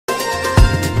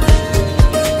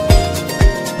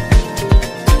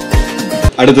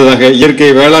அடுத்ததாக இயற்கை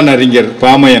வேளாண் அறிஞர்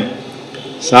பாமையன்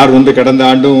சார் வந்து கடந்த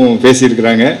ஆண்டும்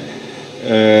பேசியிருக்கிறாங்க.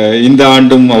 இந்த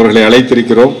ஆண்டும் அவர்களை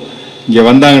அழைத்திருக்கிறோம். இங்கே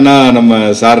வந்தாங்கன்னா நம்ம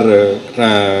சார்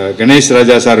கணேஷ்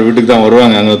ராஜா சார் வீட்டுக்கு தான்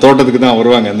வருவாங்க, அங்கே தோட்டத்துக்கு தான்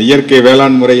வருவாங்க. அந்த இயற்கை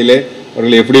வேளாண் முறையிலே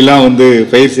அவர்கள் எப்படிலாம் வந்து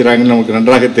பயிர் செய்கிறாங்கன்னு நமக்கு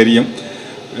நன்றாக தெரியும்.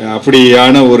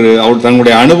 அப்படியான அவர்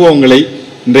தங்களுடைய அனுபவங்களை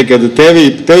இன்றைக்கு அது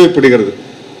தேவைப்படுகிறது.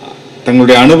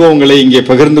 தங்களுடைய அனுபவங்களை இங்கே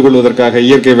பகிர்ந்து கொள்வதற்காக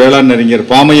இயற்கை வேளாண் அறிஞர்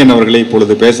பாமையன் அவர்களை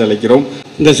இப்பொழுது பேச அழைக்கிறோம்.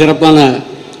 இந்த சிறப்பான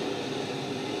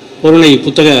பொருளை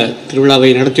புத்தக திருவிழாவை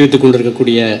நடத்தி வைத்துக்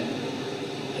கொண்டிருக்கக்கூடிய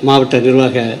மாவட்ட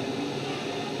நிர்வாக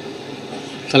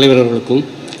தலைவர் அவர்களுக்கும்,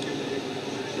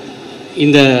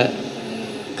 இந்த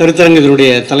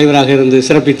கருத்தரங்கத்தினுடைய தலைவராக இருந்து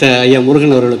சிறப்பித்த ஐயா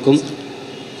முருகன் அவர்களுக்கும்,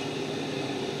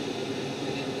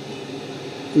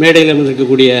 மேடையில்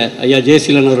இருந்திருக்கக்கூடிய ஐயா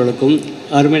ஜெயசீலன் அவர்களுக்கும்,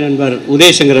 அருமை நண்பர்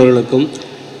உதயசங்கர் அவர்களுக்கும்,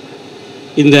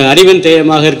 இந்த அறிவின்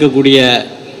தேயமாக இருக்கக்கூடிய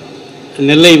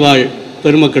நெல்லை வாழ்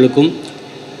பெருமக்களுக்கும்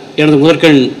எனது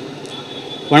முதற்கண்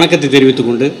வணக்கத்தை தெரிவித்துக்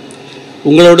கொண்டு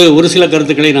உங்களோடு ஒரு சில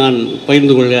கருத்துக்களை நான்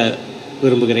பகிர்ந்து கொள்ள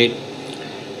விரும்புகிறேன்.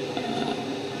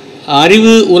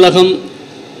 அறிவு உலகம்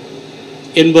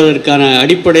என்பதற்கான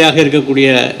அடிப்படையாக இருக்கக்கூடிய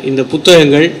இந்த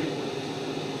புத்தகங்கள்,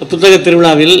 புத்தக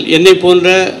திருவிழாவில் என்னை போன்ற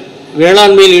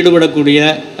வேளாண்மையில் ஈடுபடக்கூடிய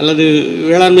அல்லது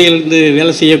வேளாண்மையிலிருந்து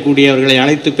வேலை செய்யக்கூடியவர்களை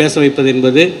அழைத்து பேச வைப்பது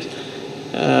என்பது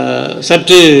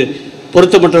சற்று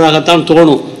பொருத்தமற்றதாகத்தான்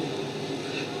தோணும்.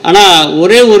 ஆனால்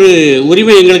ஒரே ஒரு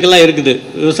உரிமை எங்களுக்கெல்லாம் இருக்குது.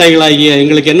 விவசாயிகளாகிய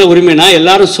எங்களுக்கு என்ன உரிமைனா,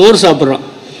 எல்லாரும் சோறு சாப்பிட்றோம்.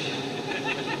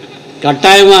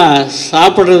 கட்டாயமாக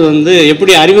சாப்பிட்றது வந்து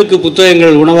எப்படி அறிவுக்கு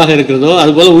புத்தகங்கள் உணவாக இருக்கிறதோ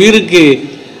அதுபோல் உயிருக்கு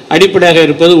அடிப்படையாக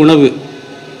இருப்பது உணவு.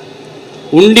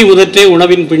 உண்டி உதற்றே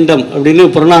உணவின் பிண்டம் அப்படின்னு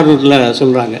புறநானூற்றில்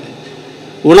சொல்கிறாங்க.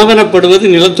 உணவெனப்படுவது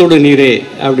நிலத்தோடு நீரே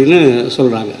அப்படின்னு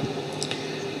சொல்கிறாங்க.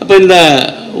 அப்போ இந்த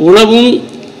உணவும்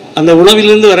அந்த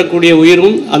உணவிலிருந்து வரக்கூடிய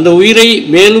உயிரும் அந்த உயிரை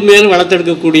மேலும் மேலும்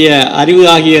வளர்த்தெடுக்கக்கூடிய அறிவு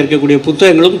ஆகிய இருக்கக்கூடிய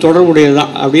புத்தகங்களும் தொடர்புடையது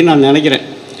தான் அப்படின்னு நான் நினைக்கிறேன்.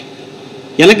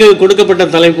 எனக்கு கொடுக்கப்பட்ட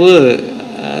தலைப்பு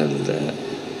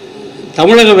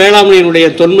தமிழக வேளாண்மையினுடைய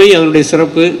தொன்மை, அதனுடைய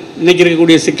சிறப்பு, இன்றைக்கி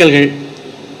இருக்கக்கூடிய சிக்கல்கள்,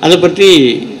 அதை பற்றி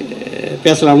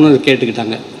பேசலாம்னு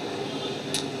கேட்டுக்கிட்டாங்க.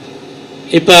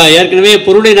 இப்போ ஏற்கனவே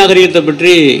பொருளை நாகரிகத்தை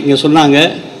பற்றி இங்கே சொன்னாங்க.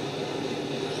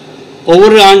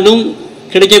 ஒவ்வொரு ஆண்டும்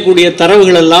கிடைக்கக்கூடிய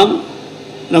தரவுகளெல்லாம்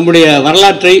நம்முடைய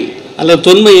வரலாற்றை அல்லது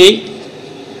தொன்மையை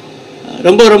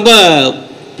ரொம்ப ரொம்ப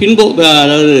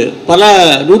அதாவது பல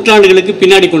நூற்றாண்டுகளுக்கு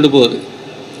பின்னாடி கொண்டு போகுது.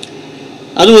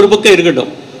 அது ஒரு பக்கம்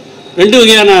இருக்கட்டும். ரெண்டு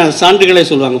வகையான சான்றுகளை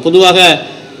சொல்லுவாங்க. பொதுவாக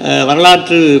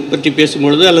வரலாற்று பற்றி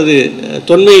பேசும்பொழுது அல்லது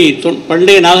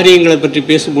பண்டைய நாகரிகங்களை பற்றி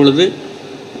பேசும்பொழுது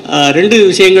ரெண்டு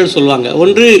விஷயங்கள் சொல்லுவாங்க.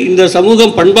 ஒன்று, இந்த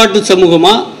சமூகம் பண்பாட்டு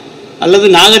சமூகமா அல்லது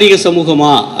நாகரிக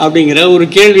சமூகமா அப்படிங்கிற ஒரு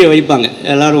கேள்வியை வைப்பாங்க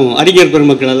எல்லாரும். அறிஞர்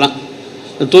பெருமக்கள் எல்லாம்,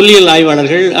 தொல்லியல்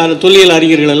ஆய்வாளர்கள், தொல்லியல்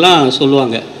அறிஞர்கள் எல்லாம்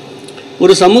சொல்லுவாங்க,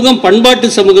 ஒரு சமூகம் பண்பாட்டு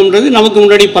சமூகம்ன்றது நமக்கு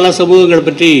முன்னாடி பல சமூகங்களை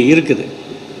பற்றி இருக்குது.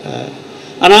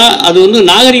 ஆனால் அது வந்து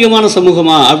நாகரிகமான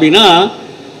சமூகமா அப்படின்னா,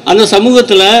 அந்த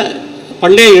சமூகத்தில்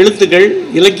பண்டைய எழுத்துக்கள்,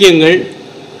 இலக்கியங்கள்,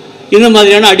 இந்த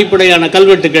மாதிரியான அடிப்படையான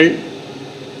கல்வெட்டுகள்,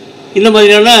 இந்த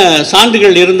மாதிரியான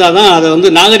சான்றுகள் இருந்தால் தான் அதை வந்து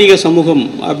நாகரிக சமூகம்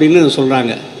அப்படின்னு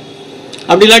சொல்கிறாங்க.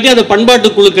 அப்படி இல்லாட்டி அது பண்பாட்டு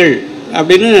குழுக்கள்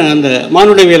அப்படின்னு அந்த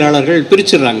மானுடவியலாளர்கள்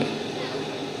பிரிச்சிடுறாங்க.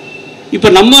 இப்போ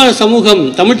நம்ம சமூகம்,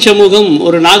 தமிழ் சமூகம்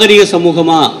ஒரு நாகரிக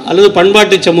சமூகமா அல்லது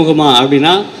பண்பாட்டு சமூகமா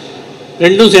அப்படின்னா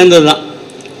ரெண்டும் சேர்ந்தது தான்.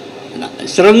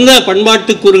 சிறந்த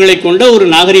பண்பாட்டு கூறுகளை கொண்ட ஒரு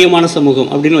நாகரிகமான சமூகம்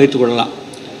அப்படின்னு வைத்துக்கொள்ளலாம்.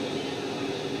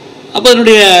 அப்போ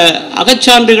அதனுடைய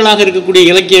அகச்சான்றுகளாக இருக்கக்கூடிய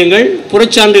இலக்கியங்கள்,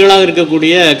 புறச்சான்றுகளாக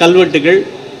இருக்கக்கூடிய கல்வெட்டுகள்,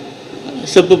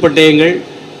 செப்பு பட்டயங்கள்,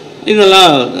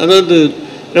 இதெல்லாம் அதாவது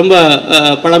ரொம்ப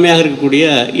பழமையாக இருக்கக்கூடிய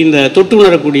இந்த தொட்டு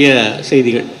உணரக்கூடிய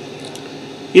செய்திகள்.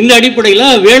 இந்த அடிப்படையில்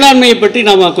வேளாண்மையை பற்றி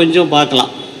நாம் கொஞ்சம்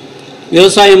பார்க்கலாம்.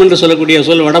 விவசாயம் என்று சொல்லக்கூடிய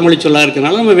சொல் வடமொழி சொல்லாக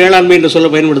இருக்கிறனால நம்ம வேளாண்மை என்ற சொல்லை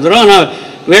பயன்படுத்துகிறோம். ஆனால்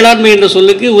வேளாண்மை என்ற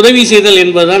சொல்லுக்கு உதவி செய்தல்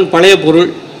என்பதுதான் பழைய பொருள்.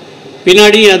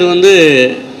 பின்னாடி அது வந்து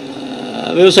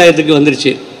விவசாயத்துக்கு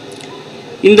வந்துருச்சு.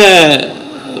 இந்த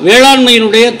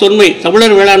வேளாண்மையினுடைய தொன்மை,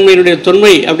 தமிழர் வேளாண்மையினுடைய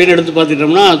தொன்மை அப்படின்னு எடுத்து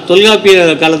பார்த்துட்டோம்னா தொல்காப்பிய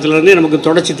காலத்திலேருந்தே நமக்கு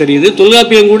தொடர்ச்சி தெரியுது.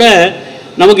 தொல்காப்பியம் கூட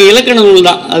நமக்கு இலக்கண நூல்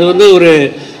தான். அது வந்து ஒரு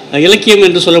இலக்கியம்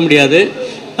என்று சொல்ல முடியாது.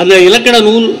 அந்த இலக்கண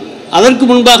நூல் அதற்கு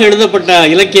முன்பாக எழுதப்பட்ட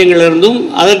இலக்கியங்களிலிருந்தும்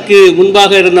அதற்கு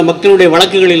முன்பாக இருந்த மக்களுடைய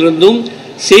வழக்குகளிலிருந்தும்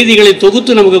செய்திகளை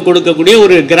தொகுத்து நமக்கு கொடுக்கக்கூடிய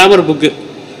ஒரு கிராமர் புக்கு.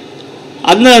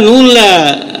 அந்த நூலில்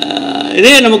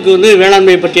இதே நமக்கு வந்து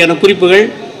வேளாண்மை பற்றியான குறிப்புகள்,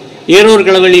 ஏரோர்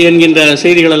களவெளி என்கின்ற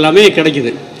செய்திகள் எல்லாமே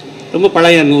கிடைக்குது. ரொம்ப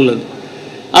பழைய நூல் அது.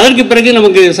 அதற்கு பிறகு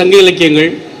நமக்கு சங்க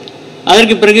இலக்கியங்கள்,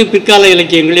 அதற்கு பிறகு பிற்கால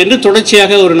இலக்கியங்கள் என்று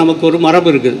தொடர்ச்சியாக நமக்கு ஒரு மரபு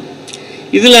இருக்குது.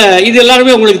 இது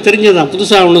எல்லாருமே உங்களுக்கு தெரிஞ்சது தான்,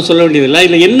 புதுசாக ஒன்றும் சொல்ல வேண்டியதில்லை.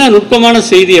 இதில் என்ன நுட்பமான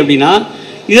செய்தி அப்படின்னா,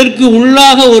 இதற்கு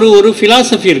உள்ளாக ஒரு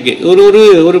ஃபிலாசபி இருக்குது,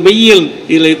 ஒரு மெய்யியல்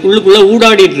இதில் உள்ளுக்குள்ளே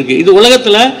ஊடாடிட்டு இருக்கு. இது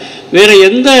உலகத்தில் வேறு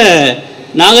எந்த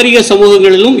நாகரிக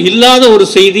சமூகங்களிலும் இல்லாத ஒரு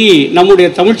செய்தி நம்முடைய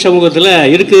தமிழ் சமூகத்தில்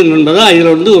இருக்குது என்பதாக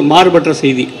இதில் ஒரு மாறுபட்ட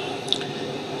செய்தி.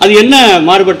 அது என்ன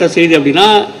மாறுபட்ட செய்தி அப்படின்னா,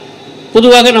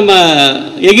 பொதுவாக நம்ம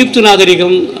எகிப்து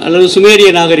நாகரிகம் அல்லது சுமேரிய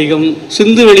நாகரிகம்,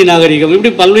 சிந்துவெளி நாகரிகம்,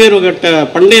 இப்படி பல்வேறு கட்ட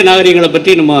பண்டைய நாகரிகங்களை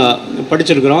பற்றி நம்ம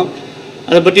படிச்சிருக்கிறோம்.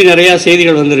 அதை பற்றி நிறையா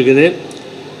செய்திகள் வந்திருக்குது.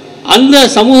 அந்த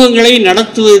சமூகங்களை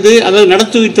நடத்துவது, அதாவது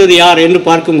நடத்துவித்தது யார் என்று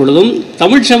பார்க்கும் பொழுதும்,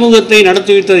 தமிழ் சமூகத்தை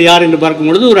நடத்துவித்தது யார் என்று பார்க்கும்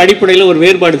பொழுது ஒரு அடிப்படையில் ஒரு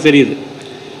வேறுபாடு தெரியுது.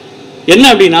 என்ன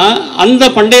அப்படின்னா, அந்த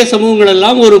பண்டைய சமூகங்கள்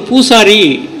எல்லாம் ஒரு பூசாரி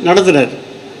நடத்துகிறார்,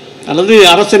 அல்லது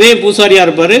அரசனே பூசாரியாக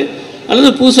இருப்பார், அல்லது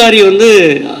பூசாரி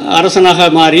அரசனாக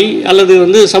மாறி,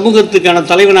 அல்லது சமூகத்துக்கான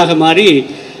தலைவனாக மாறி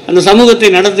அந்த சமூகத்தை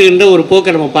நடத்துகின்ற ஒரு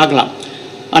போக்கை நம்ம பார்க்கலாம்.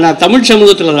 ஆனால் தமிழ்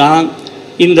சமூகத்தில் தான்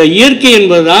இந்த இயற்கை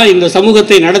என்பது தான் இந்த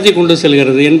சமூகத்தை நடத்தி கொண்டு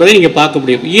செல்கிறது என்பதை நீங்கள் பார்க்க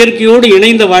முடியும். இயற்கையோடு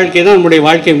இணைந்த வாழ்க்கை தான் நம்முடைய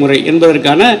வாழ்க்கை முறை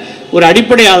என்பதற்கான ஒரு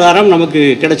அடிப்படை ஆதாரம் நமக்கு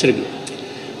கிடைச்சிருக்கு.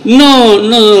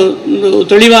 இன்னும்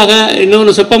தெளிவாக,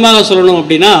 இன்னொன்று செப்பமாக சொல்லணும்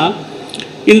அப்படின்னா,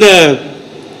 இந்த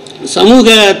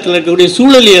சமூகத்தில் இருக்கக்கூடிய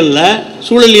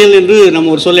சூழலியல் என்று நம்ம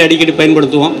ஒரு சொல்லை அடிக்கடி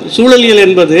பயன்படுத்துவோம். சூழலியல்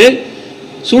என்பது,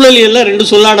 சூழலியலில் 2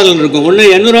 சொல்லாடல் இருக்கும். ஒன்று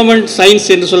என்விரான்மெண்ட் சயின்ஸ்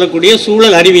என்று சொல்லக்கூடிய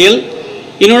சூழல் அறிவியல்,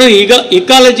 இன்னொன்று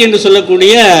இக்காலஜி என்று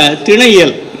சொல்லக்கூடிய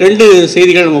திணையியல். 2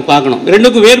 செய்திகள் நம்ம பார்க்கணும்.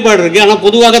 2க்கும் வேறுபாடு இருக்குது. ஆனால்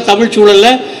பொதுவாக தமிழ்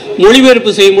சூழலில்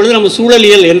மொழிபெயர்ப்பு செய்யும் பொழுது நம்ம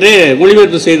சூழலியல் என்றே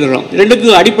மொழிபெயர்ப்பு செய்துடுறோம்.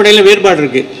 2க்கும் அடிப்படையில் வேறுபாடு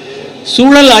இருக்குது.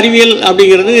 சூழல் அறிவியல்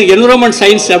அப்படிங்கிறது என்விரான்மெண்ட்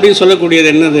சயின்ஸ் அப்படின்னு சொல்லக்கூடியது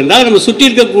என்னது என்றால், நம்ம சுற்றி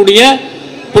இருக்கக்கூடிய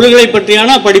பொருள்களை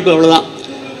பற்றியான படிப்பு, அவ்வளோதான்.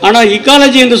 ஆனால்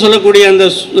இக்காலஜி என்று சொல்லக்கூடிய அந்த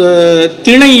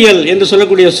திணையியல் என்று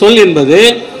சொல்லக்கூடிய சொல் என்பது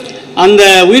அந்த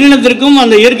உயிரினத்திற்கும்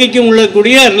அந்த இயற்கைக்கும்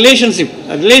உள்ளக்கூடிய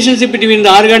relationship between the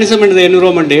organism and the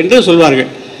environment என்று சொல்வார்கள்.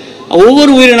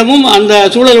 ஒவ்வொரு உயிரினமும் அந்த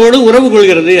சூழலோடு உறவு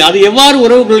கொள்கிறது. அது எவ்வாறு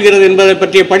உறவு கொள்கிறது என்பதை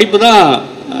பற்றிய படிப்பு தான்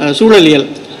சூழலியல்.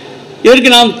 இதற்கு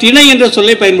நாம் திணை என்ற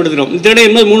சொல்லை பயன்படுத்துகிறோம். திணை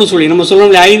என்பது 3 சொல்லி நம்ம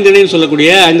சொல்லணும், 5 திணைன்னு சொல்லக்கூடிய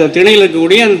அந்த திணையில்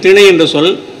இருக்கக்கூடிய அந்த திணை என்ற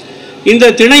சொல்.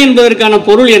 இந்த திணை என்பதற்கான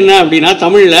பொருள் என்ன அப்படின்னா,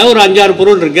 தமிழில் ஒரு 5-6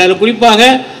 பொருள் இருக்குது. அதில் குறிப்பாக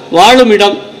வாழும்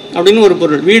இடம் அப்படின்னு ஒரு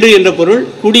பொருள், வீடு என்ற பொருள்,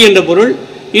 குடி என்ற பொருள்,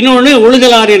 இன்னொன்று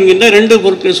ஒழுகலாறு என்கின்ற 2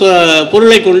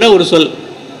 பொருளை கொண்ட ஒரு சொல்.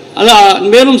 அது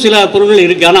மேலும் சில பொருள்கள்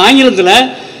இருக்குது. ஆனால் ஆங்கிலத்தில்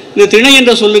இந்த திணை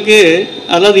என்ற சொல்லுக்கு,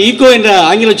 அதாவது ஈக்கோ என்ற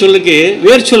ஆங்கில சொல்லுக்கு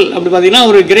வேர்ச்சொல் அப்படி பார்த்திங்கன்னா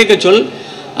ஒரு கிரேக்க சொல்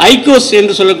ஐக்கோஸ்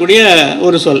என்று சொல்லக்கூடிய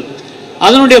ஒரு சொல்.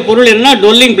 அதனுடைய பொருள் என்னன்னா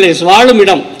டொல்லிங் பிளேஸ், வாழும்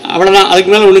இடம், அவ்வளோதான்.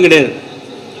 அதுக்கு மேலே ஒன்றும் கிடையாது.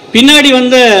 பின்னாடி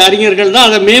வந்த அறிஞர்கள் தான்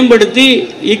அதை மேம்படுத்தி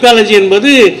ஈக்காலஜி என்பது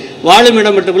வாழும்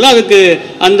இடம் மட்டுமில்லை, அதுக்கு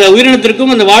அந்த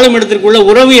உயிரினத்திற்கும் அந்த வாழும் இடத்திற்குள்ள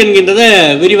உறவு என்கின்றதை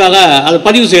விரிவாக அதை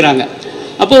பதிவு செய்கிறாங்க.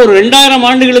 அப்போ ஒரு 2000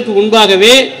 ஆண்டுகளுக்கு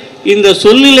முன்பாகவே இந்த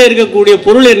சொல்லில் இருக்கக்கூடிய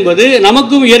பொருள் என்பது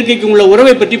நமக்கும் இயற்கைக்கும் உள்ள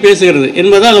உறவை பற்றி பேசுகிறது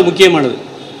என்பதுதான் அது முக்கியமானது.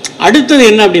 அடுத்தது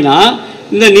என்ன அப்படின்னா,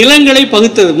 இந்த நிலங்களை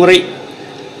பகுத்தது முறை.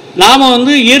 நாம்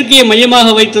இயற்கையை மையமாக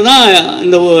வைத்து தான்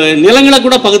இந்த நிலங்களை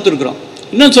கூட பகுத்துருக்குறோம்.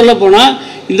 இன்னும் சொல்லப்போனால்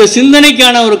இந்த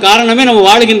சிந்தனைக்கான ஒரு காரணமே நம்ம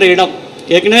வாழுகின்ற இடம்.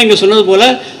 ஏற்கனவே இங்கே சொன்னது போல்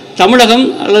தமிழகம்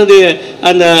அல்லது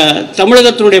அந்த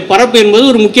தமிழகத்தினுடைய பரப்பு என்பது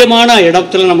ஒரு முக்கியமான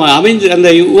இடத்துல நம்ம அந்த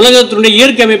உலகத்தினுடைய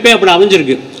இயற்கை அமைப்பே அப்படி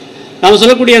அமைஞ்சிருக்கு. நாம்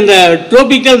சொல்லக்கூடிய அந்த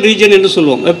ட்ரோபிக்கல் ரீஜன் என்று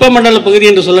சொல்லுவோம், வெப்பமண்டல பகுதி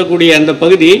என்று சொல்லக்கூடிய அந்த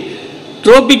பகுதி,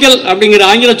 ட்ரோபிக்கல் அப்படிங்கிற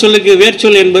ஆங்கில சொல்லுக்கு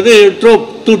வேர்ச்சொல் என்பது ட்ரோப்,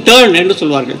 டு டேர்ன் என்று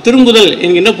சொல்வார்கள், திரும்புதல்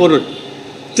என்கின்ற பொருள்.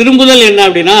 திரும்புதல் என்ன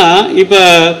அப்படின்னா, இப்போ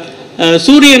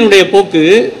சூரியனுடைய போக்கு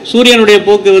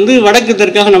வடக்கு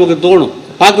தெற்காக நமக்கு தோணும்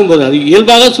பார்க்கும்போது. அது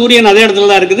இயல்பாக சூரியன் அதே இடத்துல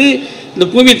தான் இருக்குது. இந்த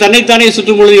பூமி தன்னைத்தானே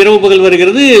சுற்றும் பொழுது இரவு பகல்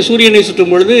வருகிறது, சூரியனை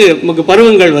சுற்றும் பொழுது நமக்கு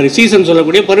பருவங்கள் வருது, சீசன்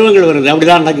சொல்லக்கூடிய பருவங்கள் வருது, அப்படி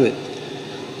தான் நடக்குது.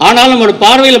 ஆனால் நம்மளோட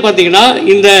பார்வையில் பார்த்திங்கன்னா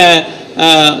இந்த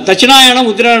தட்சிணாயனம்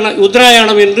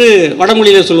உத்தராயணம் என்று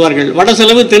வடமொழியில் சொல்வார்கள், வட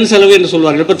செலவு தென் செலவு என்று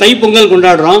சொல்வார்கள். இப்போ தைப்பொங்கல்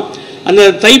கொண்டாடுறோம். அந்த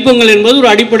தைப்பொங்கல் என்பது ஒரு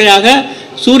அடிப்படையாக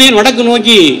சூரியன் வடக்கு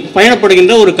நோக்கி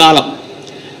பயணப்படுகின்ற ஒரு காலம்.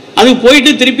 அது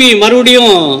போயிட்டு திருப்பி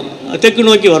மறுபடியும் தெற்கு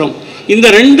நோக்கி வரும். இந்த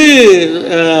 2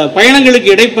 பயணங்களுக்கு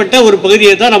இடைப்பட்ட ஒரு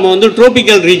பகுதியை தான் நம்ம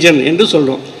ட்ரோபிக்கல் ரீஜன் என்று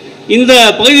சொல்கிறோம். இந்த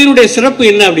பகுதியினுடைய சிறப்பு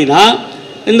என்ன அப்படின்னா,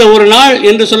 இந்த ஒரு நாள்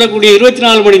என்று சொல்லக்கூடிய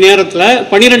 24 மணி நேரத்தில்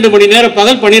 12 மணி நேரம்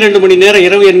பகல், 12 மணி நேரம்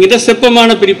இரவு என்கின்ற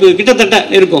செப்பமான பிரிப்பு கிட்டத்தட்ட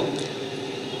இருக்கும்.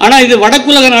 ஆனால் இது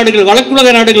வடக்குலக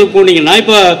நாடுகள் போனீங்கன்னா,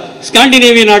 இப்போ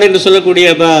ஸ்காண்டினேவிய நாடு என்று சொல்லக்கூடிய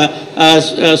இப்போ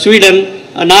ஸ்வீடன்,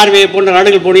 நார்வே போன்ற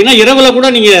நாடுகள் போனீங்கன்னா இரவில் கூட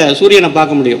நீங்கள் சூரியனை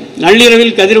பார்க்க முடியும்.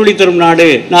 நள்ளிரவில் கதிரொளி தரும் நாடு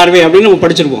நார்வே அப்படின்னு நம்ம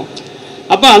படிச்சிருக்கோம்.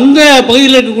 அப்போ அந்த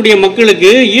பகுதியில் இருக்கக்கூடிய மக்களுக்கு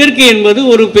இயற்கை என்பது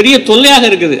ஒரு பெரிய தொல்லையாக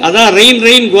இருக்குது. அதான்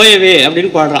ரெயின் கோயவே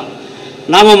அப்படின்னு பாடுறான்.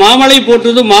 நாம் மாமலை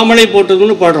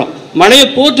போற்றுதுன்னு பாடுறோம். மழையை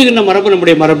போற்றுகின்ற மரபு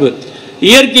நம்முடைய மரபு.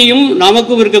 இயற்கையும்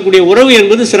நமக்கும் இருக்கக்கூடிய உறவு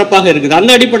என்பது சிறப்பாக இருக்குது.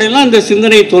 அந்த அடிப்படையில் அந்த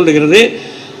சிந்தனை தோன்றுகிறது.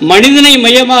 மனிதனை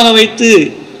மையமாக வைத்து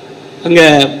அங்கே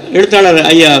எழுத்தாளர்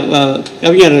ஐயா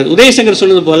கவிஞர் உதயசங்கர்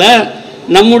சொன்னது போல்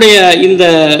நம்முடைய இந்த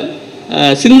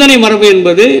சிந்தனை மரபு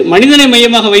என்பது மனிதனை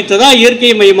மையமாக வைத்ததா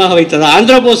இயற்கையை மையமாக வைத்ததா,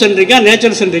 ஆந்த்ரோபோசென்ட்ரிக்கா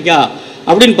நேச்சர் சென்ட்ரிக்கா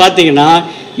அப்படின்னு பார்த்தீங்கன்னா,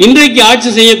 இன்றைக்கு ஆட்சி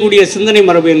செய்யக்கூடிய சிந்தனை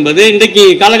மரபு என்பது, இன்றைக்கு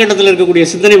காலகட்டத்தில் இருக்கக்கூடிய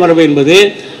சிந்தனை மரபு என்பது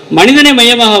மனிதனை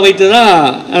மையமாக வைத்து தான்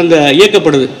அந்த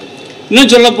இயக்கப்படுது.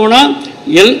 இன்னும் சொல்லப்போனால்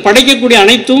படைக்கக்கூடிய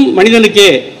அனைத்தும் மனிதனுக்கே,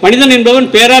 மனிதன் என்பவன்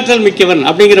பேராற்றல் மிக்கவன்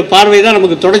அப்படிங்கிற பார்வை தான்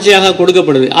நமக்கு தொடர்ச்சியாக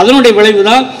கொடுக்கப்படுது. அதனுடைய விளைவு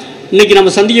தான் இன்றைக்கி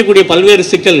நம்ம சந்திக்கக்கூடிய பல்வேறு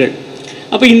சிக்கல்கள்.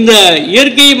 அப்போ இந்த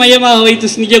இயற்கையை மையமாக வைத்து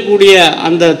சிந்திக்கக்கூடிய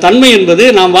அந்த தன்மை என்பது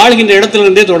நாம் வாழ்கின்ற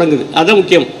இடத்துலேருந்தே தொடங்குது. அதுதான்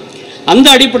முக்கியம். அந்த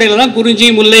அடிப்படையில் தான் குறிஞ்சி,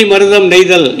 முல்லை, மருதம்,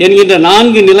 நெய்தல் என்கின்ற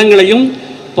 4 நிலங்களையும்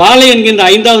பாலை என்கின்ற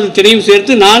 5வது திணையும்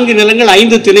சேர்த்து 4 நிலங்கள்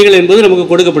 5 திணைகள் என்பது நமக்கு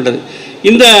கொடுக்கப்பட்டது.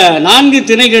 இந்த 4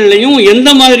 திணைகள்லையும் எந்த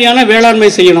மாதிரியான வேளாண்மை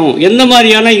செய்யணும், எந்த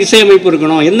மாதிரியான இசையமைப்பு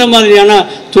இருக்கணும், எந்த மாதிரியான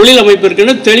தொழில் அமைப்பு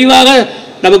இருக்குன்னு தெளிவாக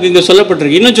நமக்கு இங்கே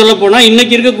சொல்லப்பட்டிருக்கு. இன்னும் சொல்லப்போனால்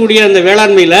இன்றைக்கி இருக்கக்கூடிய அந்த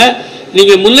வேளாண்மையில்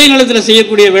நீங்கள் முல்லை நிலத்தில்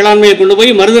செய்யக்கூடிய வேளாண்மையை கொண்டு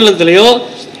போய் மருதநிலத்திலையோ,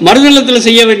 மருதநிலத்தில்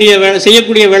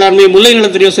செய்யக்கூடிய வேளாண்மையை முல்லை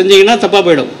நிலத்திலையோ செஞ்சீங்கன்னா தப்பாக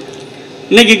போயிடும்.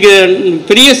 இன்றைக்கி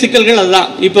பெரிய சிக்கல்கள் அதுதான்.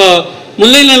 இப்போ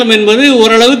முல்லை நிலம் என்பது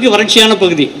ஓரளவுக்கு வறட்சியான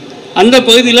பகுதி. அந்த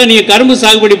பகுதியில் நீங்கள் கரும்பு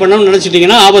சாகுபடி பண்ணணும்னு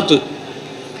நினச்சிட்டிங்கன்னா ஆபத்து.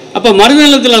 அப்போ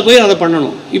மருதநிலத்தில் போய் அதை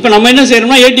பண்ணணும். இப்போ நம்ம என்ன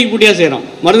செய்கிறோம்னா ஏட்டிக்கு பூட்டியாக செய்கிறோம்.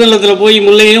 மருதநிலத்தில் போய்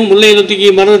முல்லையில் தூக்கி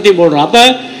மருதத்தையும் போடுறோம். அப்போ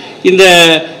இந்த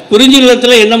குறிஞ்சி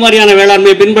நிலத்தில் என்ன மாதிரியான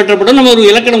வேளாண்மையை பின்பற்றப்படும் நம்ம ஒரு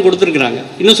இலக்கணம் கொடுத்துருக்குறாங்க.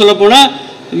 இன்னும் சொல்லப்போனால்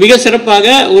மிக சிறப்பாக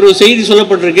ஒரு செய்தி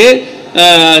சொல்லப்பட்டிருக்கு.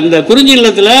 இந்த குறிஞ்சி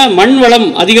நிலத்தில் மண் வளம்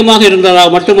அதிகமாக இருந்ததா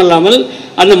மட்டுமல்லாமல்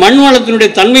அந்த மண் வளத்தினுடைய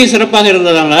தன்மை சிறப்பாக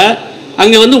இருந்ததால்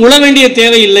அங்கே உழ வேண்டிய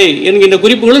தேவையில்லை என்கின்ற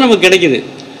குறிப்புகளும் நமக்கு கிடைக்குது.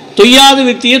 தொய்யாது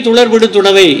வித்திய துளர்விடு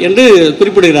துடவை என்று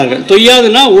குறிப்பிடுகிறார்கள்.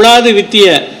 தொய்யாதுன்னா உழாது வித்திய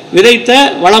விதைத்த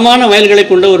வளமான வயல்களை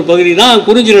கொண்ட ஒரு பகுதி தான்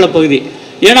குறிஞ்சி நில பகுதி.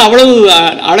 ஏன்னா அவ்வளவு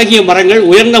அழகிய மரங்கள்,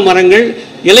 உயர்ந்த மரங்கள்,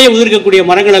 இலையை உதிர்க்கக்கூடிய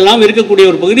மரங்கள் எல்லாம் இருக்கக்கூடிய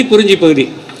ஒரு பகுதி குறிஞ்சி பகுதி.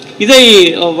 இதை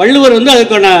வள்ளுவர்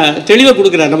அதுக்கான தெளிவை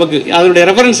கொடுக்குறார் நமக்கு. அதனுடைய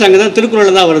ரெஃபரன்ஸ் அங்கே தான்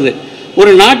திருக்குறளில் தான் வருது.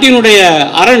 ஒரு நாட்டினுடைய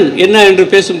அரண் என்ன என்று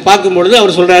பார்க்கும்பொழுது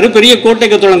அவர் சொல்கிறாரு, பெரிய கோட்டை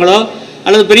கத்தளங்களோ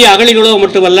அல்லது பெரிய அகழிகளோ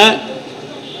மட்டுமல்ல,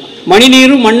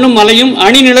 மணிநீரும் மண்ணும் மலையும்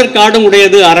அணிநிழற் காடும்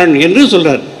உடையது அரண் என்று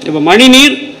சொல்கிறார். இப்போ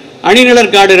மணிநீர்,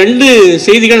 அணிநிழற் காடு 2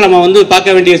 செய்திகள் நம்ம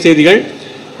பார்க்க வேண்டிய செய்திகள்.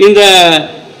 இந்த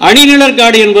அணிநிழற்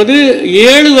காடு என்பது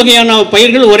 7 வகையான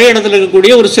பயிர்கள் ஒரே இடத்துல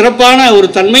இருக்கக்கூடிய ஒரு சிறப்பான ஒரு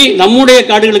தன்மை நம்முடைய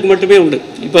காடுகளுக்கு மட்டுமே உண்டு.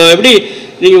 இப்போ எப்படி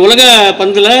நீங்கள் உலக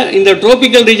பந்தில் இந்த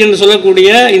ட்ரோபிக்கல் ரீஜன் சொல்லக்கூடிய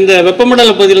இந்த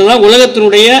வெப்பமண்டல பகுதியில் தான்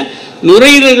உலகத்தினுடைய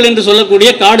நுரையீரல்கள் என்று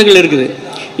சொல்லக்கூடிய காடுகள் இருக்குது.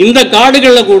 இந்த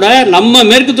காடுகளில் கூட நம்ம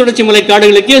மேற்கு தொடர்ச்சி மலை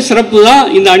காடுகளுக்கே சிறப்பு தான்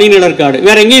இந்த அணிநிழற் காடு.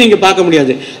 வேற எங்கேயும் நீங்கள் பார்க்க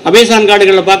முடியாது. அமேசான்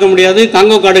காடுகளில் பார்க்க முடியாது,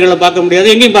 காங்கோ காடுகளில் பார்க்க முடியாது,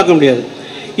 எங்கேயும் பார்க்க முடியாது.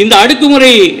 இந்த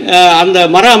அடுக்குமுறை அந்த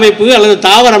மர அமைப்பு அல்லது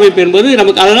தாவர அமைப்பு என்பது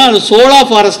நமக்கு, அதனால் சோலா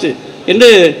ஃபாரஸ்ட் என்று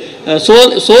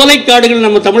சோலை காடுகள்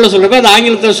நம்ம தமிழில் சொல்கிறப்ப அது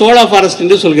ஆங்கிலத்தில் சோலா ஃபாரஸ்ட்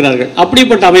என்று சொல்கிறார்கள்.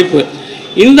 அப்படிப்பட்ட அமைப்பு.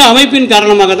 இந்த அமைப்பின்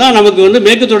காரணமாக தான் நமக்கு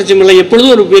மேற்கு தொடர்ச்சி மலை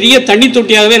எப்பொழுதும் ஒரு பெரிய தண்ணி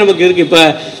தொட்டியாகவே நமக்கு இருக்குது. இப்போ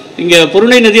இங்கே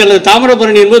பொருணை நதி அல்லது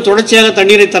தாமிரபரணி என்பது தொடர்ச்சியாக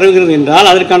தண்ணீரை தருகிறது என்றால்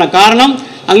அதற்கான காரணம்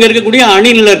அங்கே இருக்கக்கூடிய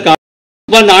அணிநிழற் காடு.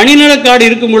 இப்போ அந்த அணிநிழற் காடு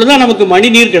இருக்கும் பொழுது தான் நமக்கு மணி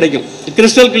நீர் கிடைக்கும்.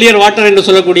 கிறிஸ்டல் கிளியர் வாட்டர் என்று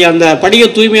சொல்லக்கூடிய அந்த படிக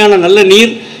தூய்மையான நல்ல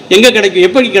நீர் எங்கே கிடைக்கும்,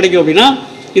 எப்படி கிடைக்கும் அப்படின்னா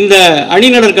இந்த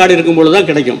அணிநிழற் காடு இருக்கும் பொழுது தான்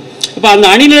கிடைக்கும். இப்போ அந்த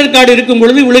அணிநிழற் காடு இருக்கும்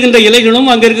பொழுது விழுகின்ற இலைகளும்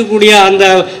அங்கே இருக்கக்கூடிய அந்த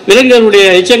விலங்குகளுடைய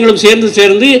எச்சங்களும்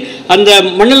சேர்ந்து அந்த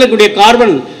மண்ணில் இருக்கக்கூடிய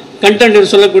கார்பன் கண்டென்ட்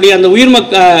என்று சொல்லக்கூடிய அந்த உயிர்ம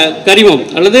கரிமம்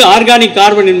அல்லது ஆர்கானிக்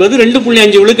கார்பன் என்பது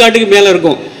 2.5 விழுக்காட்டுக்கு மேலே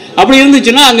இருக்கும். அப்படி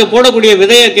இருந்துச்சுன்னா அங்கே போடக்கூடிய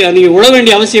விதையை நீங்கள் உழ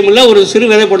வேண்டிய அவசியம் இல்லை, ஒரு சிறு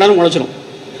விதை போட்டாலும் முளைச்சிடும்.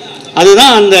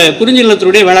 அதுதான் அந்த குறிஞ்சி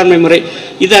நிலத்தினுடைய வேளாண்மை முறை.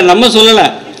 இதை நம்ம சொல்லலை.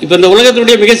 இப்போ இந்த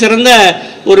உலகத்தினுடைய மிக சிறந்த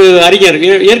ஒரு அறிஞர்,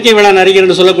 இயற்கை வேளாண் அறிஞர்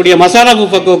என்று சொல்லக்கூடிய மசாராஃபு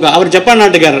ஃபக்கோகா, அவர் ஜப்பான்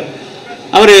நாட்டுக்காரர்.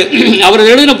 அவர்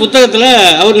எழுதின புத்தகத்தில்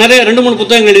அவர் நிறைய 2-3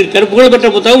 புத்தகங்கள் எழுதியிருக்கார். புகழ்பெற்ற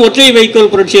புத்தகம் ஒற்றை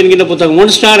வைக்கோல் புரட்சி என்கின்ற புத்தகம்,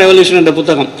 1 Star Revolution என்ற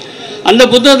புத்தகம். அந்த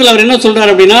புத்தகத்தில் அவர் என்ன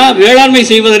சொல்கிறார் அப்படின்னா, வேளாண்மை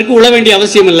செய்வதற்கு உழ வேண்டிய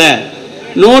அவசியம் இல்லை,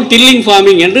 நோ டில்லிங்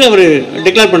ஃபார்மிங் என்று அவர்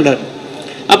டிக்ளேர் பண்ணுறார்.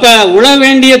 அப்போ உழ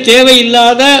வேண்டிய தேவை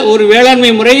இல்லாத ஒரு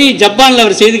வேளாண்மை முறை ஜப்பானில்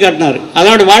அவர் செய்து காட்டினார்.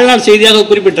 அதனோட வாழ்நாள் செய்தியாக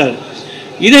குறிப்பிட்டார்.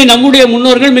 இதை நம்முடைய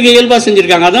முன்னோர்கள் மிக இயல்பாக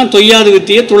செஞ்சுருக்காங்க. அதான் தொய்யாது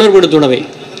வித்திய துளர்விடு துடவை.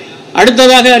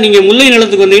 அடுத்ததாக நீங்கள் முல்லை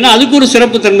நிலத்துக்கு வந்தீங்கன்னா அதுக்கு ஒரு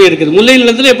சிறப்பு தன்மை இருக்குது. முல்லை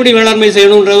நிலத்தில் எப்படி வேளாண்மை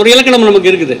செய்யணுன்ற ஒரு இலக்கணம்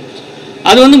நமக்கு இருக்குது.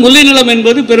 அது முல்லை நிலம்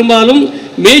என்பது பெரும்பாலும்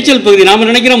மேய்ச்சல் பகுதி. நாம்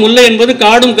நினைக்கிறோம் முல்லை என்பது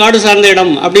காடு சார்ந்த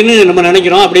இடம் அப்படின்னு நம்ம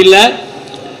நினைக்கிறோம். அப்படி இல்லை,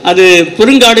 அது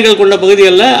பெருங்காடுகள் கொண்ட பகுதி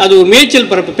அல்ல, அது ஒரு மேய்ச்சல்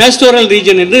பரப்பு, பேஸ்டோரல்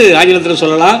ரீஜன் என்று ஆங்கிலத்தில்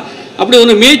சொல்லலாம். அப்படி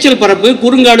ஒரு மேய்ச்சல் பரப்பு,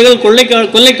 குறுங்காடுகள்,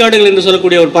 கொள்ளைக்காடுகள் என்று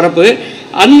சொல்லக்கூடிய ஒரு பரப்பு.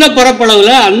 அந்த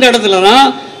பரப்பளவில் அந்த இடத்துல தான்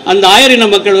அந்த ஆயரின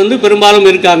மக்கள் பெரும்பாலும்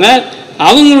இருக்காங்க.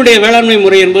 அவங்களுடைய வேளாண்மை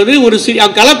முறை என்பது ஒரு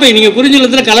கலப்பை. நீங்கள் குறிஞ்சி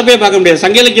நிலத்தில் கலப்பையை பார்க்க முடியாது.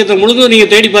 சங்க இலக்கியத்தை முழுதும்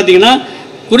நீங்கள் தேடி பார்த்தீங்கன்னா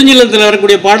குறிஞ்சி நிலத்தில்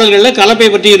வரக்கூடிய பாடல்களில் கலப்பை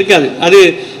பற்றி இருக்காது. அது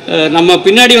நம்ம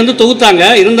பின்னாடி வந்து தொகுத்தாங்க.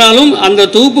 இருந்தாலும் அந்த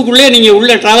தொகுப்புக்குள்ளே நீங்கள்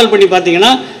உள்ளே ட்ராவல் பண்ணி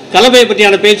பார்த்தீங்கன்னா கலப்பையை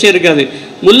பற்றியான பேச்சே இருக்காது.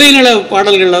 முல்லை நில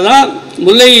பாடல்களில் தான்,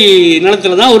 முல்லை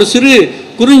நிலத்தில் தான் ஒரு சிறு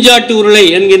குறிஞ்சாட்டு உருளை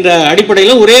என்கின்ற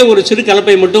அடிப்படையில் ஒரே ஒரு சிறு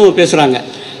கலப்பை மட்டும் பேசுகிறாங்க.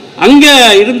 அங்கே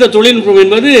இருந்த தொழில்நுட்பம்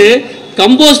என்பது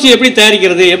கம்போஸ்ட் எப்படி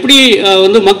தயாரிக்கிறது, எப்படி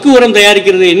வந்து மக்கு உரம்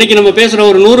தயாரிக்கிறது. இன்றைக்கி நம்ம பேசுகிற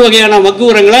ஒரு 100 வகையான மக்கு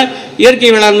உரங்களை இயற்கை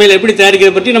வேளாண்மையில் எப்படி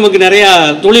தயாரிக்கிறது பற்றி நமக்கு நிறையா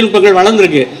தொழில்நுட்பங்கள்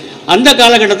வளர்ந்துருக்கு. அந்த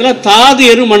காலகட்டத்தில் தாது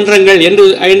எரு மன்றங்கள்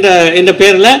என்ற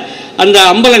பேரில் அந்த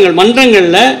அம்பலங்கள்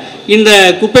மன்றங்களில் இந்த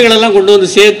குப்பைகளெல்லாம் கொண்டு வந்து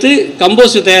சேர்த்து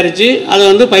கம்போஸ்ட் தயாரித்து அதை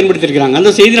வந்து பயன்படுத்தியிருக்கிறாங்க.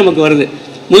 அந்த செய்தி நமக்கு வருது.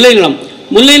 முல்லை நிலம்,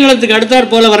 முல்லை நிலத்துக்கு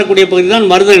அடுத்தாற் போல் வரக்கூடிய பகுதி தான்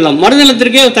மருத நிலம். மருத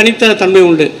நிலத்திற்கே தனித்த தன்மை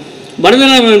உண்டு. மருத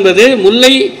நிலம் என்பது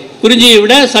முல்லை குறிஞ்சியை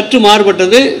விட சற்று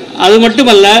மாறுபட்டது. அது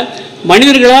மட்டுமல்ல,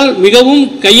 மனிதர்களால் மிகவும்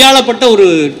கையாளப்பட்ட ஒரு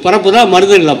பரப்பு தான்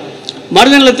மருத நிலம்.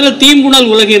 மருத நிலத்தில் தீம்புணல்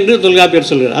உலகு என்று தொல்காப்பியர்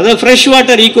சொல்கிறார். அதாவது ஃப்ரெஷ்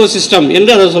வாட்டர் ஈகோ சிஸ்டம்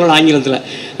என்று அதை சொல்லலாம் ஆங்கிலத்தில்.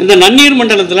 இந்த நன்னீர்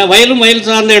மண்டலத்தில் வயலும் வயல்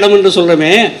சார்ந்த இடம் என்று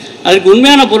சொல்கிறோமே, அதுக்கு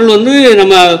உண்மையான பொருள் வந்து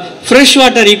நம்ம ஃப்ரெஷ்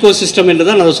வாட்டர் ஈகோ சிஸ்டம் என்று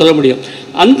தான் அதை சொல்ல முடியும்.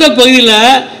 அந்த பகுதியில்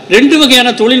 2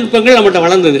 வகையான தொழில்நுட்பங்கள் நம்மகிட்ட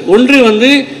வளர்ந்தது. ஒன்று வந்து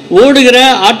ஓடுகிற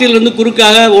ஆற்றிலிருந்து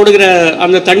குறுக்காக ஓடுகிற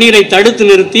அந்த தண்ணீரை தடுத்து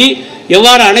நிறுத்தி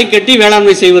எவ்வாறு அணை கட்டி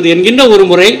வேளாண்மை செய்வது என்கின்ற ஒரு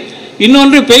முறை.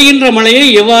 இன்னொன்று பெய்கின்ற மழையை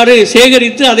எவ்வாறு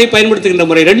சேகரித்து அதை பயன்படுத்துகின்ற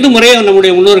முறை. 2 முறையை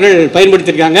நம்முடைய முன்னோர்கள்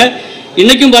பயன்படுத்தியிருக்காங்க.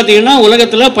 இன்றைக்கும் பார்த்திங்கன்னா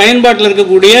உலகத்தில் பயன்பாட்டில்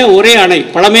இருக்கக்கூடிய ஒரே அணை,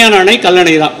 பழமையான அணை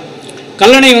கல்லணை தான்.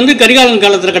 கல்லணை வந்து கரிகாலன்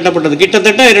காலத்தில் கட்டப்பட்டது.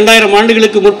 கிட்டத்தட்ட 2000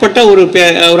 ஆண்டுகளுக்கு முற்பட்ட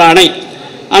ஒரு அணை.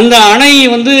 அந்த அணை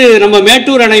வந்து நம்ம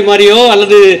மேட்டூர் அணை மாதிரியோ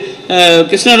அல்லது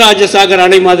கிருஷ்ணராஜ சாகர்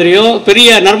அணை மாதிரியோ பெரிய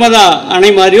நர்மதா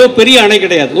அணை மாதிரியோ பெரிய அணை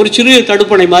கிடையாது. ஒரு சிறு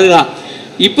தடுப்பணை மாதிரி தான்.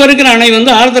 இப்போ இருக்கிற அணை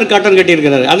வந்து ஆர்தர் காட்டன்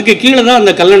கட்டியிருக்கிறாரு. அதுக்கு கீழே தான்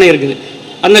அந்த கல்லணை இருக்குது.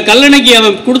 அந்த கல்லணைக்கு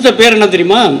அவன் கொடுத்த பேர் என்ன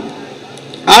தெரியுமா?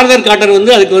 ஆர்தர் காட்டன்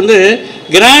வந்து அதுக்கு வந்து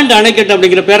கிராண்ட் அணைக்கட்டு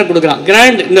அப்படிங்கிற பேரை கொடுக்குறான்.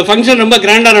 கிராண்ட், இந்த ஃபங்க்ஷன் ரொம்ப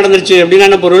கிராண்டாக நடந்துருச்சு அப்படின்னா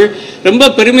என்ன பொருள்? ரொம்ப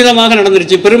பெருமிதமாக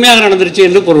நடந்துருச்சு, பெருமையாக நடந்துருச்சு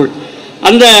என்று பொருள்.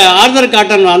 அந்த ஆர்தர்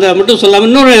காட்டன் அதை மட்டும் சொல்லாமல்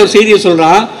இன்னொரு ஒரு செய்தியை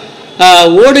சொல்கிறான்.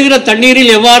 ஓடுகிற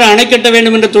தண்ணீரில் எவ்வாறு அணை கட்ட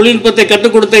வேண்டும் என்ற தொழில்நுட்பத்தை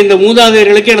கற்றுக் கொடுத்த இந்த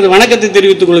மூதாதையர்களுக்கு எனது வணக்கத்தை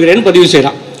தெரிவித்துக் கொள்கிறேன்னு பதிவு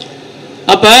செய்கிறான்.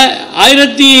 அப்போ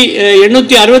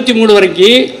 1863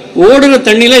 வரைக்கும் ஓடுகிற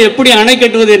தண்ணியில் எப்படி அணை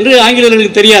கட்டுவது என்று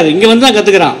ஆங்கிலேயர்களுக்கு தெரியாது. இங்கே வந்து தான்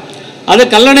கற்றுக்கிறான். அதை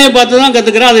கல்லணையை பார்த்து தான்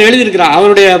கற்றுக்கிறான். அதை எழுதியிருக்கிறான்.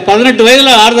 அவருடைய 18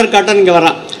 வயதில் ஆர்தர் காட்டன் இங்கே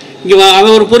வரான். இங்கே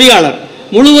அவன் ஒரு பொறியாளர்.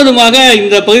 முழுவதுமாக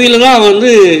இந்த பகுதியில் தான் அவன்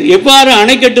வந்து எவ்வாறு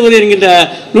அணை கட்டுவது என்கின்ற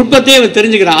நுட்பத்தை அவன்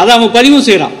தெரிஞ்சுக்கிறான். அதை அவன் பதிவு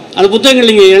செய்கிறான். அந்த புத்தகங்கள்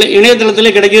நீங்கள்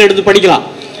இணையதளத்திலே கிடைக்கிற எடுத்து படிக்கலாம்.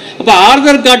 அப்போ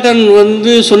ஆர்தர் காட்டன்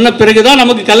வந்து சொன்ன பிறகு தான்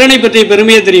நமக்கு கல்லணை பற்றிய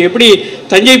பெருமையே தெரியும். எப்படி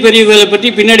தஞ்சை பெரிய கோயிலை பற்றி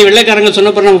பின்னாடி வெள்ளைக்காரங்க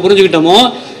சொன்ன பிறகு நம்ம புரிஞ்சுக்கிட்டோமோ,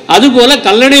 அதுபோல்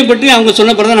கல்லணை பற்றி அவங்க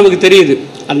சொன்ன பிறகு தான் நமக்கு தெரியுது.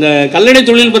 அந்த கல்லணை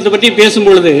தொழில்நுட்பத்தை பற்றி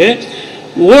பேசும்பொழுது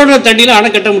ஓடுற தண்ணியில் அணை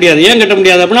கட்ட முடியாது. ஏன் கட்ட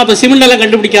முடியாது அப்படின்னா, அப்போ சிமெண்டெல்லாம்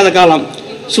கண்டுபிடிக்காத காலம்,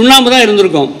 சுண்ணாம்பு தான்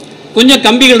இருந்திருக்கும், கொஞ்சம்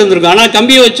கம்பிகள் இருந்திருக்கும். ஆனால்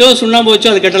கம்பியை வச்சோ சுண்ணாம்பு வச்சோ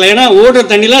அது கட்டலை. ஏன்னா ஓடுற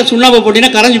தண்ணியில் சுண்ணாம்பு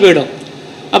போட்டிங்கன்னா கரைஞ்சி போயிடும்.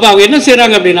 அப்போ அவங்க என்ன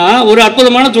செய்கிறாங்க அப்படின்னா, ஒரு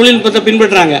அற்புதமான தொழில்நுட்பத்தை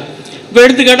பின்பற்றுறாங்க. இப்போ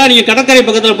எடுத்துக்காட்டால் நீங்கள் கடற்கரை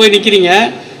பக்கத்தில் போய் நிற்கிறீங்க.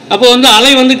 அப்போ வந்து அலை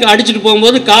வந்து அடிச்சுட்டு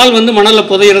போகும்போது கால் வந்து மணலில்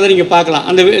புதையிறதை நீங்கள் பார்க்கலாம்.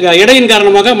 அந்த இடையின்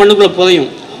காரணமாக மண்ணுக்குள்ளே புதையும்.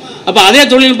 அப்போ அதே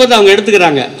தொழில்நுட்பத்தை அவங்க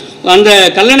எடுத்துக்கிறாங்க. அந்த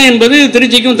கல்லணை என்பது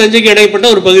திருச்சிக்கும் தஞ்சைக்கும் இடைப்பட்ட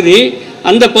ஒரு பகுதி.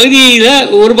 அந்த பகுதியில்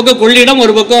ஒரு பக்கம் கொள்ளிடம்,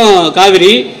 ஒரு பக்கம்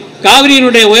காவிரி.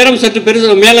 காவிரியினுடைய உயரம் சற்று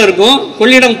பெருசு மேலே இருக்கும்,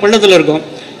 கொள்ளிடம் பள்ளத்தில் இருக்கும்.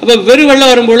 அப்போ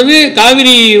பெருவெள்ளம் வரும்பொழுது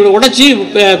காவிரி உடச்சி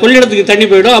கொள்ளிடத்துக்கு தண்ணி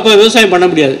போயிடும். அப்போ விவசாயம் பண்ண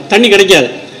முடியாது, தண்ணி கிடைக்காது.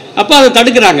 அப்போ அதை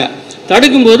தடுக்கிறாங்க.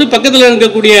 தடுக்கும்போது பக்கத்தில்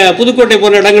இருக்கக்கூடிய புதுக்கோட்டை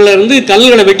போன்ற இடங்கள்ல இருந்து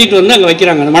கல்லுகளை வெட்டிட்டு வந்து அங்கே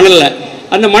வைக்கிறாங்க. அந்த மணலில்,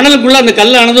 அந்த மணலுக்குள்ளே அந்த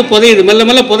கல்லானது புதையுது. மெல்ல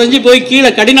மெல்ல புதைஞ்சி போய் கீழே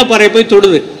கடினப்பாறை போய்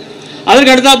தொடுது.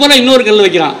 அதற்கு அடுத்தாப்போல இன்னொரு கல்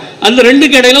வைக்கிறான். அந்த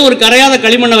 2க்கு இடையில ஒரு கரையாத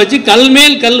களிமண்ணை வச்சு கல்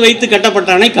மேல் கல் வைத்து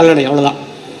கட்டப்பட்ட அணை கல்லணை. அவ்வளோதான்.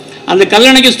 அந்த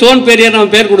கல்லணைக்கு ஸ்டோன் பேரியார்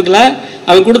நம்ம பேர் கொடுக்கல,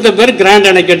 அவன் கொடுத்த பேர் கிராண்ட்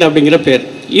அணைக்கட்டு அப்படிங்கிற பேர்.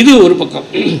 இது ஒரு பக்கம்.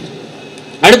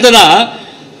 அடுத்ததாக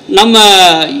நம்ம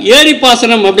ஏரி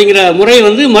பாசனம் அப்படிங்கிற முறை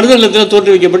வந்து மருத நிலத்தில்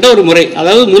தோற்றுவிக்கப்பட்ட ஒரு முறை.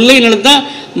 அதாவது முல்லை நிலத்தை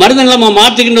மருத நிலமாக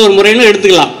மாற்றுகின்ற ஒரு முறைன்னு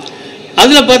எடுத்துக்கலாம்.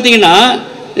 அதில் பார்த்தீங்கன்னா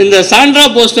இந்த சாண்ட்ரா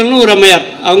போஸ்டர்னு ஒரு அம்மையார்,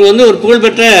 அவங்க வந்து ஒரு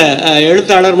புகழ்பெற்ற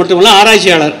எழுத்தாளர் மட்டுமல்ல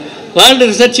ஆராய்ச்சியாளர், வேர்ல்டு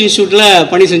ரிசர்ச் இன்ஸ்டியூட்டில்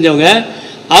பணி செஞ்சவங்க.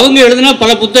 அவங்க எழுதின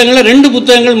பல புத்தகங்களில் 2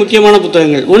 புத்தகங்கள் முக்கியமான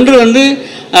புத்தகங்கள். ஒன்று வந்து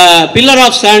பில்லர்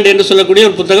ஆஃப் சாண்ட் என்று சொல்லக்கூடிய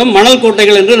ஒரு புத்தகம், மணல்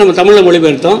கோட்டைகள் என்று நம்ம தமிழில்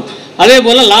மொழிபெயர்த்தோம். அதே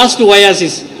போல் லாஸ்ட்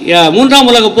ஒயாசிஸ், 3ஆம்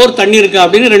உலக போர் தண்ணீருக்கு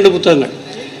அப்படின்னு 2 புத்தகங்கள்.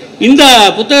 இந்த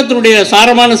புத்தகத்தினுடைய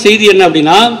சாரமான செய்தி என்ன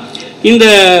அப்படின்னா, இந்த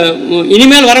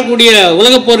இனிமேல் வரக்கூடிய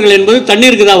உலகப் போர்கள் என்பது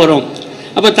தண்ணீருக்கு தான் வரும்.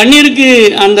 அப்போ தண்ணீருக்கு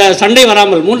அந்த சண்டை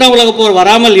வராமல், 3ஆம் உலகப் போர்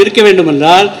வராமல் இருக்க வேண்டும்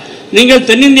என்றால் நீங்கள்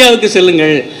தென்னிந்தியாவுக்கு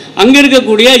செல்லுங்கள், அங்கே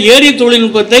இருக்கக்கூடிய ஏரி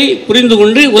தொழில்நுட்பத்தை புரிந்து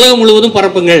கொண்டு உலகம் முழுவதும்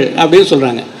பரப்புங்கள் அப்படின்னு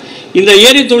சொல்கிறாங்க. இந்த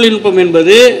ஏரி தொழில்நுட்பம்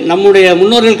என்பது நம்முடைய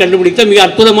முன்னோர்கள் கண்டுபிடித்த மிக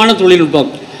அற்புதமான தொழில்நுட்பம்.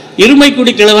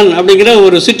 இருமைக்குடி கிழவன் அப்படிங்கிற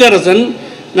ஒரு சிற்றரசன்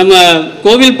நம்ம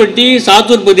கோவில்பட்டி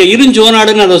சாத்தூர் பகுதியை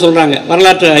இருஞ்சோநாடுன்னு அதை சொல்கிறாங்க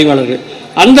வரலாற்று ஆய்வாளர்கள்.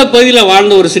 அந்த பகுதியில்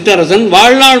வாழ்ந்த ஒரு சிற்றரசன்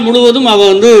வாழ்நாள் முழுவதும்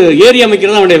அவன் வந்து ஏரி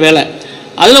அமைக்கிறது அவனுடைய வேலை.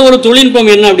 அதில் ஒரு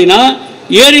தொழில்நுட்பம் என்ன அப்படின்னா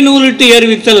ஏரி நூலிட்டு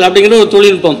ஏறுவித்தல் அப்படிங்கிற ஒரு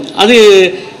தொழில்நுட்பம். அது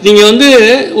நீங்கள் வந்து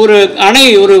ஒரு அணை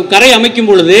ஒரு கரை அமைக்கும்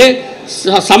பொழுது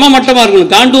சமமட்டமாக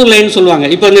இருக்கணும், காண்டூர் லைன் சொல்லுவாங்க.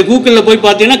 இப்போ அந்த கூகுளில் போய்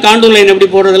பார்த்தீங்கன்னா காண்டூர் லைன் எப்படி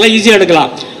போடுறதெல்லாம் ஈஸியாக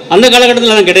எடுக்கலாம். அந்த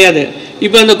காலகட்டத்தில் அது கிடையாது.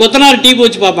 இப்போ அந்த கொத்தனார் டீப்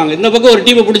வச்சு பார்ப்பாங்க, இந்த பக்கம் ஒரு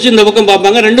டீப்பை பிடிச்சி இந்த பக்கம்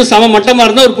பார்ப்பாங்க, ரெண்டும் சம மட்டமாக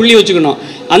இருந்தால் ஒரு புள்ளி வச்சுக்கணும்.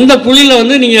 அந்த புள்ளியில்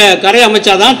வந்து நீங்கள் கரை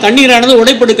அமைச்சாதான் தண்ணீரானது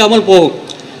உடைப்பெடுக்காமல் போகும்.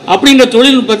 அப்படின்ற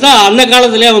தொழில்நுட்பத்தை அந்த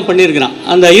காலத்திலே அவன் பண்ணியிருக்கிறான்.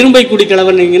 அந்த இரும்பை குடி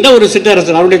கிழவன் என்கின்ற ஒரு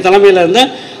சிற்றரசன் அவருடைய தலைமையில் இருந்த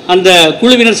அந்த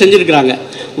குழுவினர் செஞ்சுருக்கிறாங்க.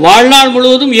 வாழ்நாள்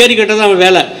முழுவதும் ஏரி கட்டதான் அவன்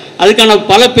வேலை. அதுக்கான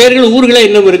பல பேர்கள் ஊர்களே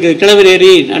இன்னும் இருக்குது. கிழவர்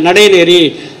ஏரி, நடையன் ஏரி,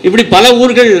 இப்படி பல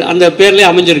ஊர்கள் அந்த பேர்லேயே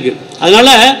அமைஞ்சிருக்கு.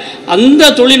 அதனால்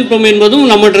அந்த தொழில்நுட்பம் என்பதும்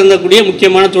நம்மகிட்ட இருந்தக்கூடிய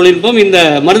முக்கியமான தொழில்நுட்பம் இந்த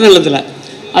மருந்தளத்தில்.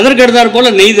 அதற்கு அடுத்தாற்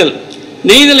போல்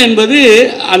நெய்தல் என்பது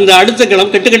அந்த அடுத்த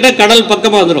களம் கிட்டத்தட்ட கடல்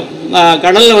பக்கமாக வந்துடும்.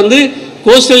 கடலில் வந்து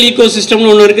கோஸ்டல் ஈகோ சிஸ்டம்னு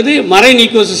ஒன்று இருக்குது, மரைன்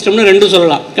ஈகோ சிஸ்டம்னு ரெண்டும்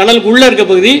சொல்லலாம். கடலுக்கு உள்ளே இருக்க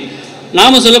பகுதி,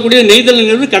 நாம் சொல்லக்கூடிய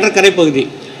நெய்தல்ங்கிறது கடற்கரை பகுதி.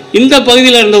 இந்த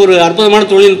பகுதியில் இருந்த ஒரு அற்புதமான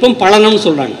தொழில்நுட்பம் பழனம்னு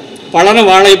சொல்கிறாங்க. பழன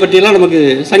வாழை பற்றியெல்லாம் நமக்கு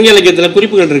சங்க இலக்கியத்தில்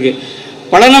குறிப்புகள் இருக்குது.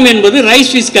 பழனம் என்பது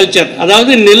ரைஸ் ஃபிஷ் கல்ச்சர்,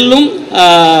 அதாவது நெல்லும்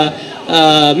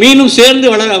மீனும் சேர்ந்து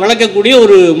வளர்க்கக்கூடிய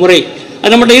ஒரு முறை.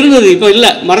 அது நம்மகிட்ட இருந்தது, இப்போ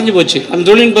இல்லை, மறைஞ்சு போச்சு. அந்த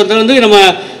தொழில்நுட்பத்தை வந்து நம்ம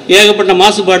ஏகப்பட்ட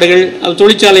மாசுபாடுகள்,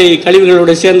 தொழிற்சாலை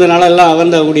கழிவுகளோடு சேர்ந்தனால எல்லாம்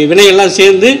வந்தக்கூடிய வினையெல்லாம்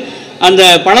சேர்ந்து அந்த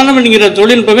பழனம் என்கிற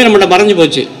தொழில்நுட்பமே நம்மகிட்ட மறைஞ்சு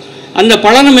போச்சு. அந்த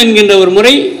பழனம் என்கின்ற ஒரு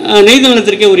முறை நெய்தல்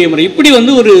நிலத்திற்கே உரிய முறை. இப்படி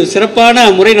வந்து ஒரு சிறப்பான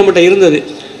முறை நம்மகிட்ட இருந்தது.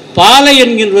 பாலை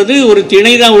என்கின்றது ஒரு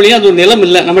திணை தான் ஒழிய அது ஒரு நிலம்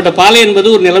இல்லை. நம்மகிட்ட பாலை என்பது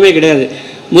ஒரு நிலமே கிடையாது.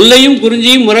 முல்லையும்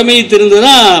குறிஞ்சியும் முறைமையை திருந்து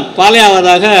தான் பாலை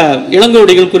ஆவதாக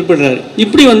இளங்கோவடிகள் குறிப்பிடுறாரு.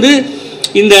 இப்படி வந்து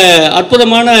இந்த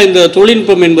அற்புதமான இந்த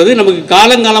தொழில்நுட்பம் என்பது நமக்கு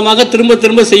காலங்காலமாக திரும்ப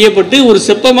திரும்ப செய்யப்பட்டு ஒரு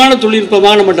செப்பமான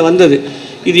தொழில்நுட்பமாக நம்மகிட்ட வந்தது.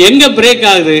 இது எங்கே பிரேக்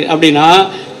ஆகுது அப்படின்னா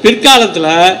பிற்காலத்தில்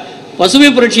பசுமை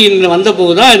புரட்சி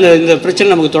வந்தபோது தான் இந்த பிரச்சனை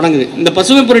நமக்கு தொடங்குது. இந்த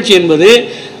பசுமை புரட்சி என்பது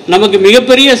நமக்கு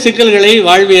மிகப்பெரிய சிக்கல்களை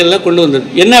வாழ்வியலில் கொண்டு வந்தது.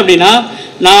 என்ன அப்படின்னா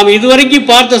நாம் இதுவரைக்கும்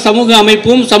பார்த்த சமூக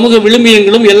அமைப்பும் சமூக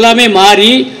விழுமியங்களும் எல்லாமே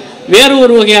மாறி வேறு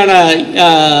ஒரு வகையான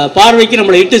பார்வைக்கு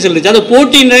நம்மளை இட்டு செல்லுச்சு. அது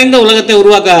போட்டி நிறைந்த உலகத்தை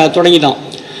உருவாக்க தொடங்கிட்டோம்.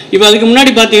 இப்போ அதுக்கு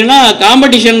முன்னாடி பார்த்தீங்கன்னா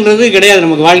காம்படிஷன்ன்றது கிடையாது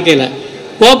நமக்கு வாழ்க்கையில்,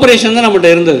 கோஆப்ரேஷன் தான்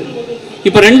நம்மகிட்ட இருந்தது.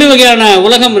 இப்போ ரெண்டு வகையான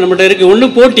உலகம் நம்மகிட்ட இருக்குது. ஒன்று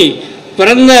போட்டி,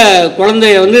 பிறந்த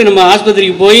குழந்தைய வந்து நம்ம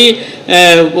ஆஸ்பத்திரிக்கு போய்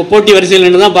போட்டி வரிசையில்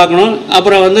நின்று தான் பார்க்கணும்.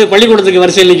 அப்புறம் வந்து பள்ளிக்கூடத்துக்கு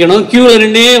வரிசையில் நிற்கணும். க்யூவில்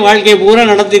நின்று வாழ்க்கையை பூரா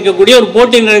நடத்திருக்கக்கூடிய ஒரு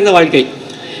போட்டி நிறைந்த வாழ்க்கை.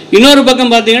 இன்னொரு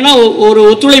பக்கம் பார்த்தீங்கன்னா ஒரு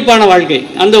ஒத்துழைப்பான வாழ்க்கை.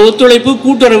 அந்த ஒத்துழைப்பு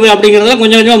கூட்டுறவு அப்படிங்கிறதெல்லாம்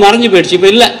கொஞ்சம் கொஞ்சமாக மறைஞ்சு போயிடுச்சு, இப்போ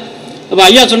இல்லை. அப்போ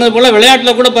ஐயா சொன்னது போல்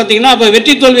விளையாட்டில் கூட பார்த்தீங்கன்னா அப்போ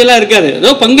வெற்றி தோல்வியெல்லாம் இருக்காது.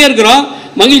 ஏதோ பங்கேற்கிறோம்,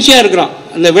 மகிழ்ச்சியாக இருக்கிறோம்.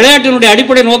 அந்த விளையாட்டினுடைய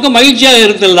அடிப்படை நோக்கம் மகிழ்ச்சியாக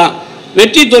இருத்தல் தான்,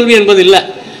 வெற்றி தோல்வி என்பது இல்லை.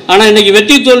 ஆனால் இன்றைக்கி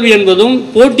வெற்றி தோல்வி என்பதும்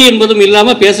போட்டி என்பதும்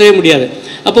இல்லாமல் பேசவே முடியாது.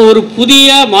 அப்போ ஒரு புதிய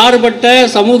மாறுபட்ட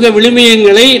சமூக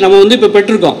விழுமியங்களை நம்ம வந்து இப்போ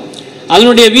பெற்றிருக்கோம்.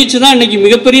 அதனுடைய வீச்சு தான் இன்றைக்கி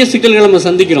மிகப்பெரிய சிக்கல்களை நம்ம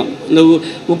சந்திக்கிறோம். இந்த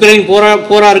உக்ரைன்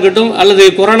போராக இருக்கட்டும் அல்லது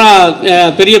கொரோனா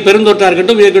பெரிய பெருந்தொற்றாக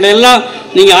இருக்கட்டும், இதுக்கெல்லாம்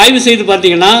நீங்கள் ஆய்வு செய்து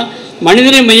பார்த்தீங்கன்னா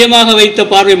மனிதனை மையமாக வைத்த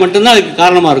பார்வை மட்டும்தான் அதுக்கு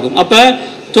காரணமாக இருக்கும். அப்போ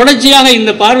தொடர்ச்சியாக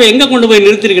இந்த பார்வை எங்கே கொண்டு போய்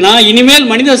நிறுத்திருக்குன்னா இனிமேல்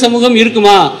மனித சமூகம்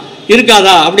இருக்குமா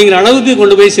இருக்காதா அப்படிங்கிற அளவுக்கு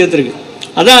கொண்டு போய் சேர்த்துருக்கு.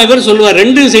 அதான் இவர் சொல்லுவார்.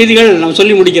 ரெண்டு செய்திகள் நான்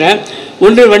சொல்லி முடிக்கிறேன்.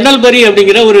 ஒன்று வெண்டல்பரி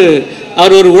அப்படிங்கிற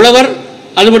அவர் ஒரு உழவர்,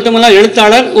 அது மட்டுமல்ல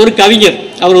எழுத்தாளர், ஒரு கவிஞர்.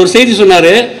 அவர் ஒரு செய்தி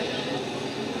சொன்னார்.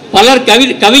 பலர்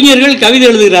கவிஞர்கள் கவிதை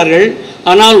எழுதுகிறார்கள்,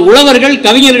 ஆனால் உழவர்கள்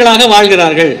கவிஞர்களாக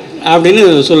வாழ்கிறார்கள் அப்படின்னு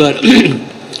சொல்லுவார்.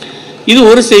 இது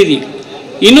ஒரு செய்தி.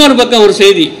 இன்னொரு பக்கம் ஒரு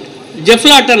செய்தி,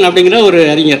 ஜெஃப்லாட்டன் அப்படிங்கிற ஒரு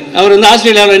அறிஞர், அவர் வந்து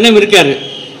ஆஸ்திரேலியாவில் இன்னும் இருக்கார்,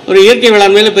 ஒரு இயற்கை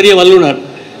வேளாண்மையில் பெரிய வல்லுநர்.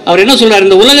 அவர் என்ன சொல்கிறார்,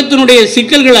 இந்த உலகத்தினுடைய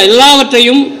சிக்கல்கள்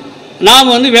எல்லாவற்றையும்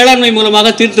நாம் வந்து வேளாண்மை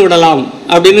மூலமாக தீர்த்து விடலாம்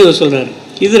அப்படின்னு சொல்கிறார்.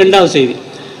 இது ரெண்டாவது செய்தி.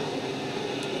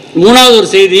 மூணாவது ஒரு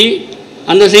செய்தி,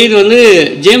 அந்த செய்தி வந்து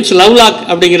ஜேம்ஸ் லவ்லாக்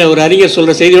அப்படிங்கிற ஒரு அறிஞர்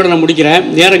சொல்கிற செய்தியோடு நான் முடிக்கிறேன்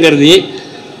நேரம் கருதி.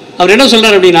 அவர் என்ன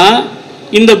சொல்கிறார் அப்படின்னா,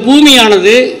 இந்த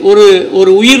பூமியானது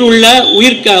ஒரு உயிர் உள்ள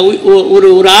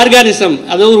ஒரு ஆர்கானிசம்,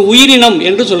 அதாவது ஒரு உயிரினம்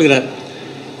என்று சொல்கிறார்.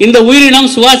 இந்த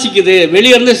உயிரினம் சுவாசிக்குது,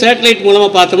 வெளியிருந்து சேட்டலைட்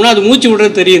மூலமாக பார்த்தோம்னா அது மூச்சு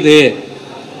விடுறது தெரியுது.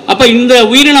 அப்போ இந்த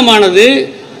உயிரினமானது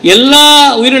எல்லா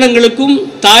உயிரினங்களுக்கும்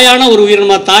தாயான ஒரு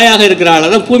உயிரினமாக தாயாக இருக்கிறாள்.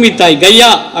 அதான் பூமி தாய், கையா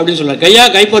அப்படின்னு சொல்கிறார். கையா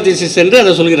ஹைபோதீசிஸ் என்று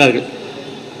அதை சொல்கிறார்கள்.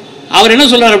 அவர் என்ன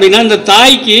சொல்கிறார் அப்படின்னா, இந்த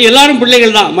தாய்க்கு எல்லாரும்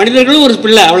பிள்ளைகள் தான், மனிதர்களும் ஒரு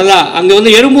பிள்ளை, அவ்வளோதான். அங்கே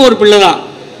வந்து எறும்பும் ஒரு பிள்ளை தான்,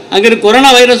 அங்கே இருக்க கொரோனா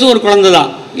வைரஸும் ஒரு குழந்தை தான்.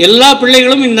 எல்லா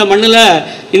பிள்ளைகளும் இந்த மண்ணில்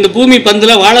இந்த பூமி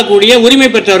பந்தில் வாழக்கூடிய உரிமை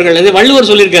பெற்றவர்கள். இது வள்ளுவர்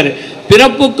சொல்லியிருக்காரு,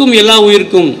 பிறப்புக்கும் எல்லா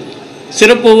உயிருக்கும்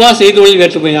சிறப்புவா செய்தொழில்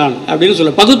வேற்றுமையான் அப்படின்னு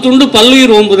சொல்ல, பகுத்துண்டு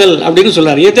பல்லுயிர் ஓம்புதல் அப்படின்னு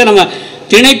சொல்கிறார். இதை நம்ம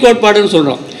திணை கோட்பாடுன்னு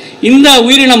சொல்கிறோம். இந்த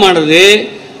உயிரினமானது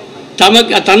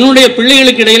தன்னுடைய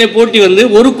பிள்ளைகளுக்கு இடையிலே போட்டி வந்து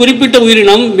ஒரு குறிப்பிட்ட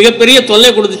உயிரினம் மிகப்பெரிய தொல்லை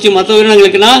கொடுத்துச்சு மற்ற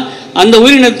உயிரினங்களுக்குன்னா அந்த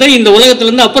உயிரினத்தை இந்த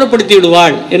உலகத்திலிருந்து அப்புறப்படுத்தி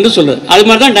விடுவாள் என்று சொல்லுது. அது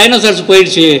மாதிரி தான் டைனோசர்ஸ்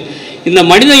போயிடுச்சு. இந்த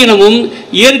மனித இனமும்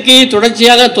இயற்கையை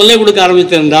தொடர்ச்சியாக தொல்லை கொடுக்க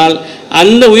ஆரம்பித்திருந்தால்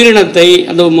அந்த உயிரினத்தை,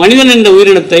 அந்த மனிதன் என்ற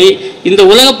உயிரினத்தை இந்த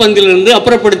உலக பந்திலிருந்து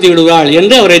அப்புறப்படுத்தி விடுவாள்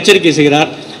என்று அவர் எச்சரிக்கை செய்கிறார்.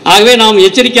 ஆகவே நாம்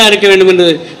எச்சரிக்கையாக இருக்க வேண்டும் என்று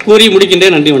கூறி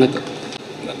முடிக்கின்றேன். நன்றி, வணக்கம்.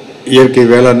 இயற்கை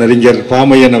வேளாண் அறிஞர்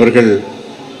பாமையன் அவர்கள்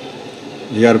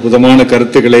மிக அற்புதமான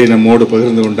கருத்துக்களை நம்மோடு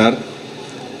பகிர்ந்து கொண்டார்.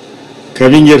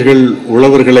 கவிஞர்கள்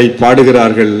உழவர்களை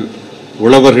பாடுகிறார்கள்,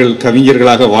 உழவர்கள்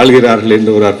கவிஞர்களாக வாழ்கிறார்கள்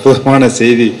என்ற ஒரு அற்புதமான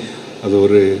செய்தி. அது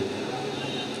ஒரு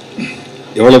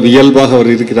எவ்வளவு இயல்பாக அவர்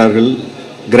இருக்கிறார்கள்.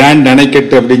 கிராண்ட்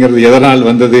அணைக்கட்டு அப்படிங்கிறது எதனால்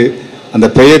வந்தது, அந்த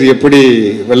பெயர் எப்படி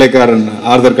வெள்ளைக்காரன்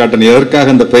ஆர்தர் காட்டன்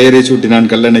எதற்காக அந்த பெயரை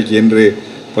சூட்டினான் கல்லணைக்கு என்று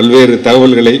பல்வேறு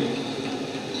தகவல்களை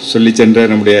சொல்லி சென்ற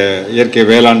நம்முடைய இயற்கை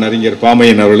வேளாண் அறிஞர்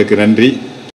பாமையன் அவர்களுக்கு நன்றி.